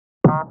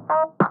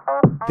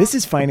This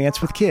is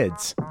Finance with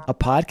Kids, a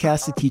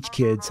podcast to teach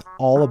kids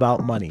all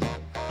about money.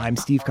 I'm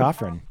Steve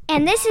Coffrin.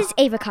 And this is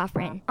Ava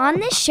Coffrin. On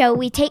this show,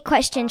 we take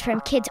questions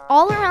from kids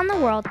all around the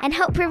world and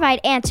help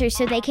provide answers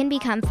so they can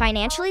become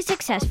financially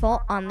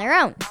successful on their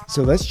own.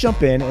 So let's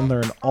jump in and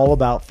learn all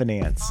about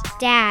finance.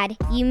 Dad,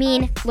 you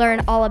mean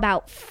learn all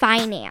about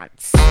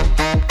finance.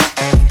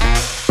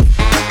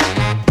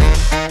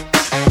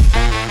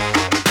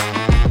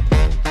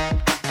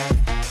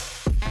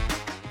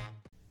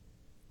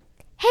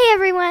 Hey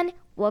everyone,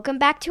 welcome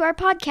back to our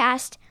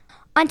podcast.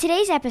 On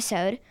today's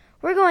episode,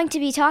 we're going to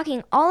be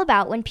talking all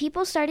about when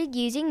people started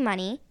using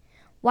money,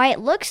 why it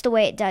looks the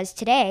way it does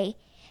today,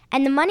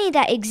 and the money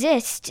that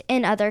exists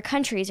in other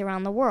countries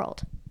around the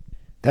world.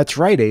 That's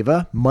right,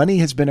 Ava. Money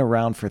has been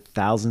around for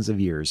thousands of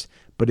years,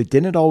 but it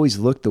didn't always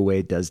look the way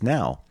it does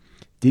now.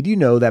 Did you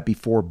know that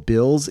before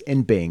bills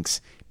and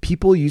banks,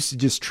 people used to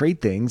just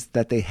trade things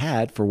that they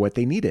had for what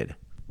they needed?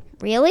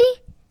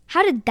 Really?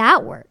 How did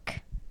that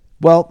work?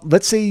 Well,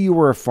 let's say you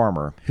were a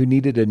farmer who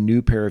needed a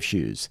new pair of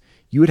shoes.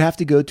 You would have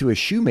to go to a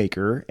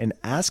shoemaker and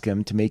ask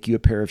him to make you a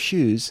pair of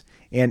shoes,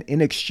 and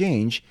in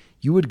exchange,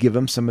 you would give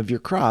him some of your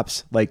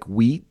crops like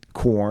wheat,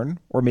 corn,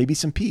 or maybe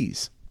some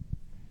peas.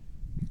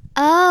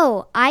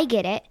 Oh, I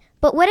get it.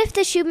 But what if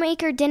the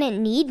shoemaker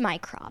didn't need my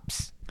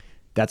crops?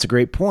 That's a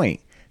great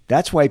point.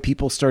 That's why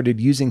people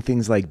started using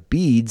things like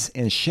beads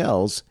and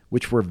shells,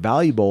 which were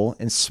valuable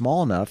and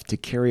small enough to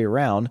carry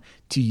around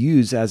to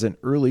use as an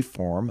early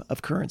form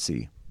of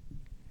currency.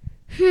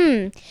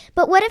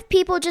 But what if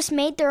people just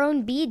made their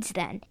own beads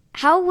then?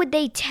 How would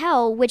they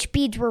tell which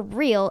beads were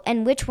real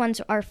and which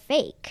ones are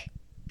fake?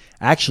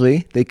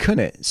 Actually, they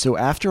couldn't. So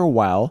after a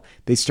while,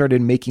 they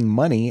started making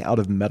money out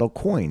of metal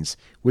coins,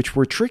 which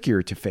were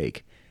trickier to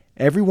fake.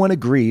 Everyone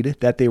agreed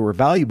that they were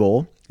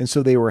valuable, and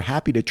so they were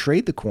happy to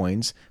trade the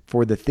coins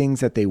for the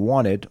things that they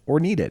wanted or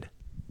needed.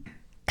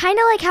 Kind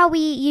of like how we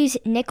use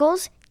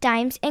nickels,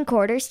 dimes, and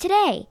quarters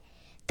today.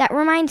 That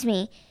reminds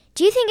me,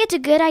 do you think it's a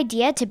good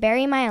idea to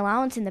bury my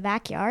allowance in the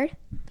backyard?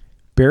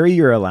 Bury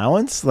your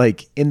allowance?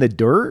 Like in the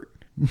dirt?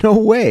 No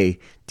way.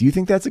 Do you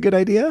think that's a good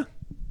idea?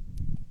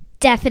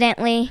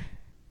 Definitely.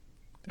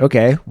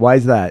 Okay, why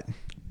is that?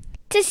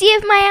 To see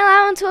if my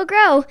allowance will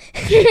grow.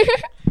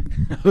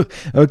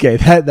 Okay,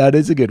 that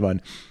is a good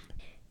one.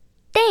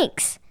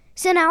 Thanks.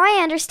 So now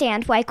I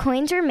understand why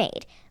coins are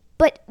made.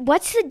 But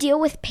what's the deal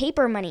with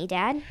paper money,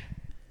 Dad?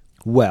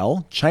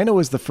 Well, China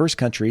was the first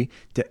country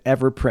to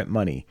ever print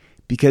money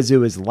because it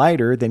was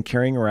lighter than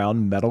carrying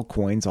around metal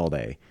coins all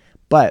day.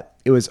 But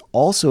it was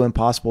also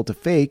impossible to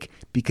fake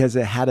because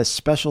it had a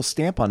special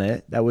stamp on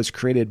it that was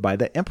created by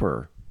the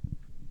emperor.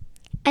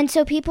 And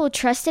so people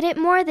trusted it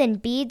more than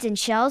beads and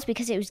shells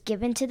because it was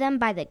given to them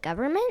by the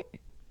government?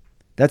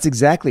 That's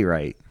exactly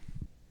right.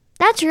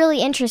 That's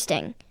really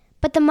interesting.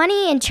 But the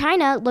money in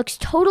China looks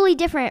totally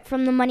different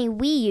from the money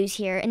we use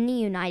here in the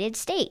United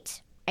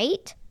States,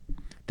 right?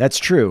 That's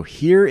true.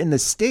 Here in the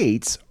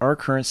States, our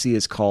currency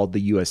is called the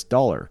US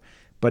dollar.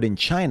 But in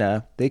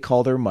China, they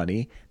call their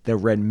money the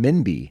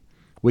renminbi,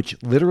 which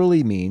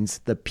literally means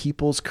the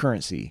people's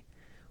currency.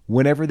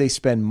 Whenever they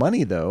spend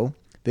money, though,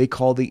 they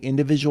call the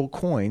individual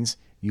coins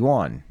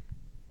yuan.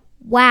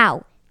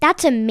 Wow,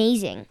 that's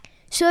amazing.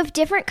 So if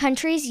different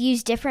countries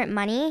use different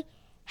money,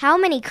 how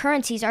many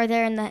currencies are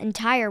there in the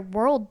entire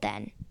world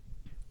then?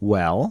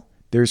 Well,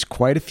 there's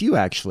quite a few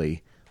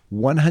actually,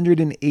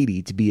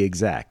 180 to be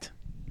exact.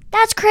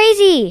 That's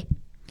crazy!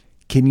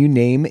 Can you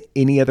name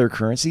any other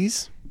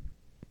currencies?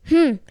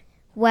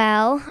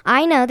 Well,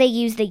 I know they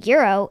use the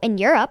euro in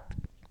Europe.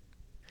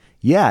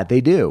 Yeah,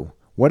 they do.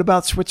 What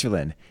about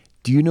Switzerland?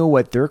 Do you know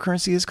what their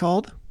currency is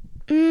called?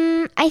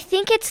 I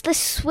think it's the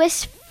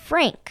Swiss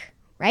franc,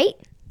 right?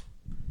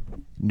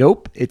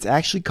 Nope, it's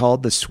actually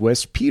called the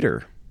Swiss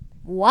Peter.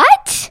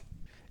 What?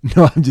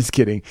 No, I'm just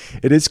kidding.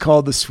 It is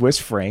called the Swiss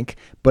franc,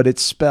 but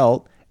it's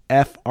spelled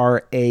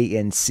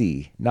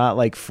F-R-A-N-C, not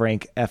like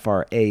Frank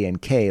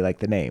F-R-A-N-K like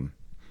the name.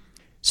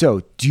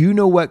 So, do you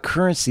know what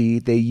currency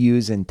they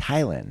use in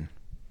Thailand?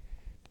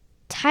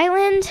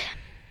 Thailand?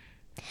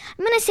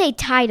 I'm going to say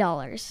Thai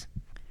dollars.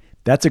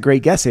 That's a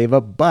great guess, Ava,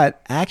 but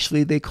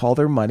actually they call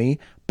their money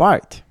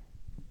baht.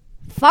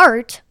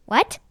 Fart?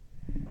 What?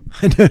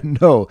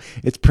 No,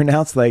 it's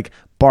pronounced like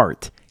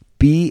Bart.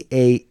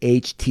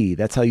 B-A-H-T.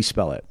 That's how you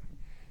spell it.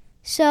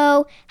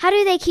 So, how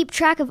do they keep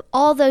track of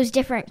all those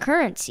different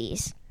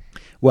currencies?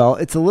 Well,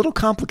 it's a little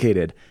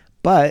complicated,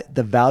 but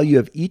the value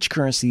of each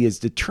currency is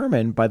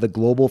determined by the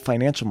global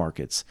financial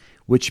markets,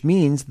 which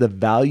means the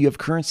value of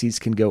currencies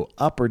can go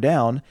up or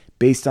down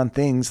based on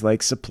things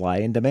like supply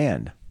and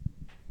demand.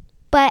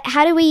 But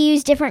how do we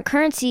use different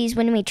currencies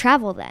when we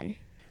travel then?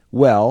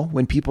 Well,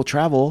 when people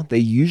travel, they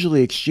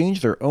usually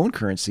exchange their own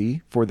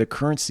currency for the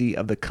currency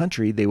of the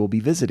country they will be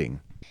visiting.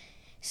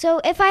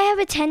 So if I have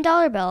a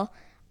 $10 bill,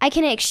 I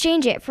can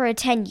exchange it for a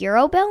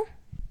 €10 bill?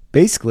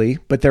 Basically,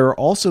 but there are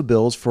also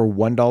bills for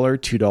 $1, $2,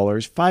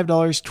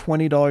 $5,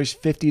 $20,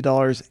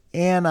 $50,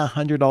 and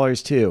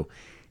 $100 too.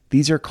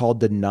 These are called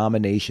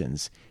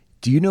denominations.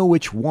 Do you know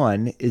which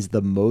one is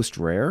the most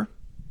rare?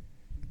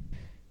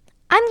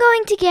 I'm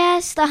going to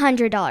guess the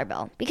 $100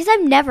 bill because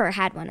I've never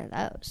had one of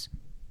those.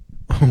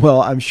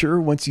 Well, I'm sure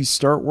once you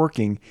start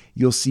working,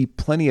 you'll see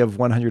plenty of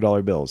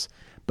 $100 bills.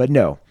 But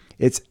no,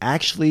 it's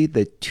actually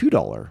the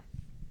 $2.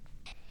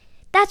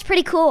 That's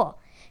pretty cool.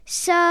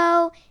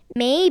 So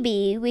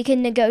maybe we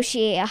can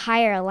negotiate a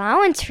higher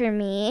allowance for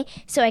me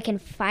so I can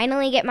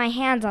finally get my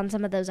hands on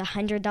some of those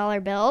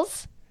 $100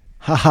 bills.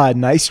 Haha,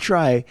 nice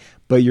try,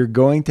 but you're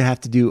going to have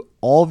to do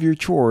all of your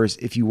chores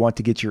if you want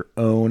to get your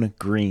own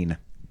green.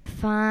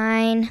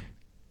 Fine.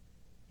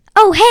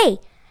 Oh, hey,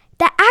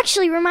 that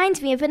actually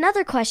reminds me of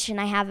another question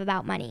I have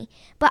about money,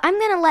 but I'm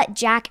going to let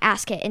Jack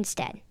ask it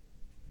instead.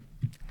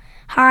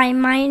 Hi,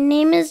 my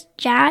name is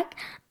Jack.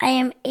 I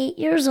am 8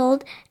 years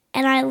old,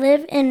 and I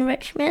live in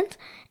Richmond.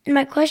 And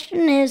my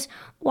question is,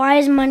 why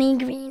is money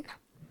green?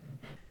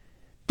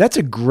 That's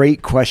a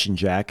great question,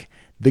 Jack.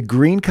 The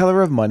green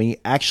color of money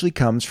actually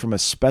comes from a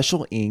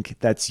special ink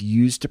that's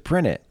used to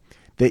print it.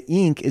 The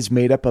ink is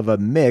made up of a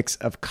mix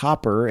of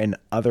copper and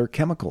other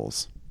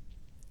chemicals.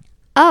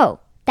 Oh,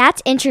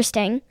 that's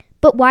interesting.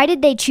 But why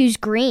did they choose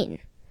green?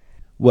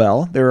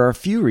 Well, there are a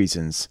few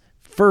reasons.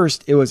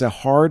 First, it was a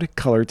hard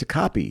color to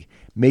copy,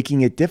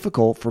 making it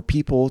difficult for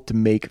people to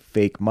make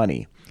fake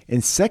money.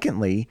 And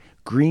secondly,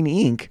 green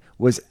ink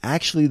was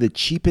actually the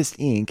cheapest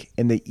ink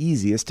and the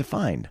easiest to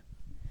find.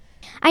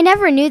 I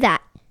never knew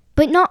that,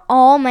 but not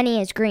all money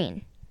is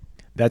green.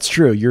 That's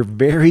true. You're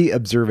very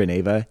observant,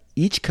 Ava.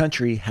 Each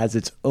country has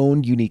its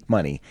own unique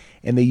money,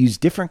 and they use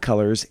different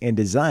colors and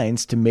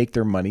designs to make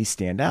their money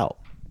stand out.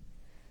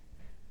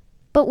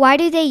 But why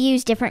do they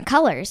use different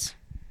colors?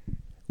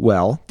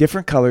 Well,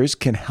 different colors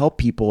can help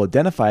people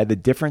identify the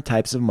different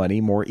types of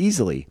money more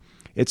easily.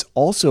 It's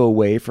also a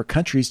way for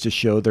countries to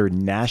show their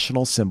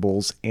national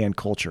symbols and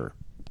culture.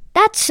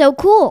 That's so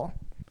cool.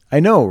 I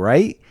know,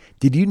 right?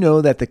 Did you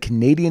know that the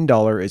Canadian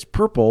dollar is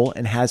purple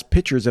and has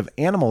pictures of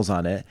animals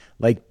on it,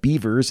 like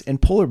beavers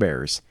and polar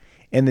bears?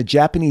 And the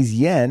Japanese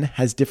yen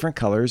has different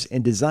colors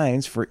and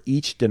designs for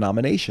each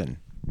denomination.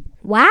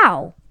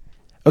 Wow.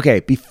 Okay,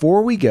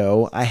 before we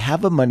go, I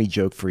have a money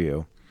joke for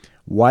you.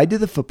 Why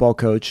did the football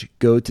coach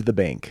go to the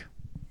bank?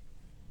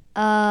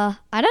 I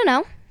don't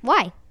know.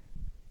 Why?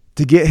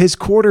 To get his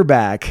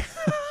quarterback.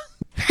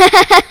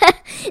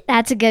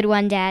 That's a good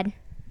one, Dad.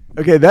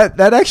 Okay, that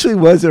actually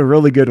was a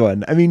really good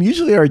one. I mean,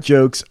 usually our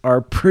jokes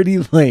are pretty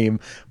lame,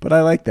 but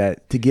I like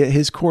that. To get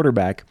his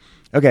quarterback.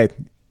 Okay,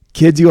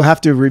 kids, you'll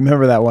have to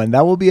remember that one.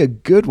 That will be a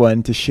good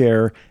one to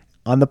share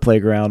on the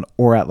playground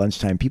or at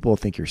lunchtime. People will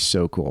think you're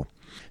so cool.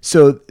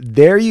 So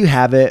there you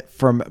have it.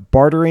 From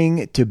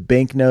bartering to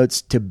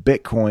banknotes to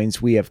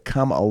Bitcoins, we have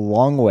come a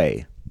long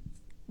way.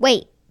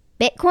 Wait,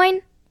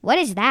 Bitcoin? What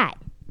is that?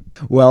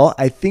 Well,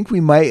 I think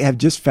we might have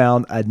just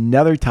found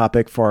another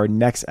topic for our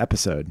next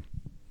episode.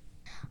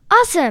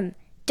 Awesome!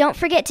 Don't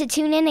forget to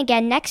tune in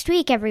again next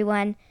week,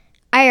 everyone.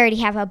 I already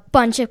have a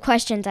bunch of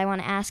questions I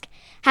want to ask.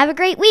 Have a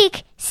great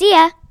week. See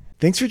ya!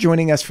 Thanks for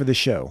joining us for the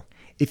show.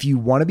 If you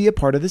want to be a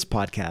part of this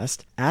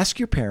podcast, ask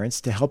your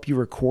parents to help you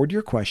record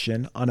your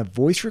question on a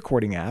voice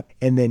recording app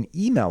and then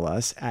email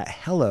us at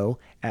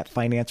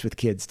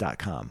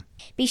hello@financewithkids.com.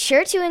 Be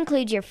sure to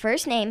include your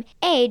first name,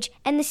 age,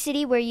 and the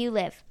city where you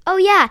live. Oh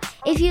yeah,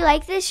 if you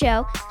like this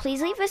show,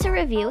 please leave us a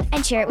review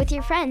and share it with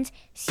your friends.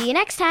 See you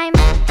next time!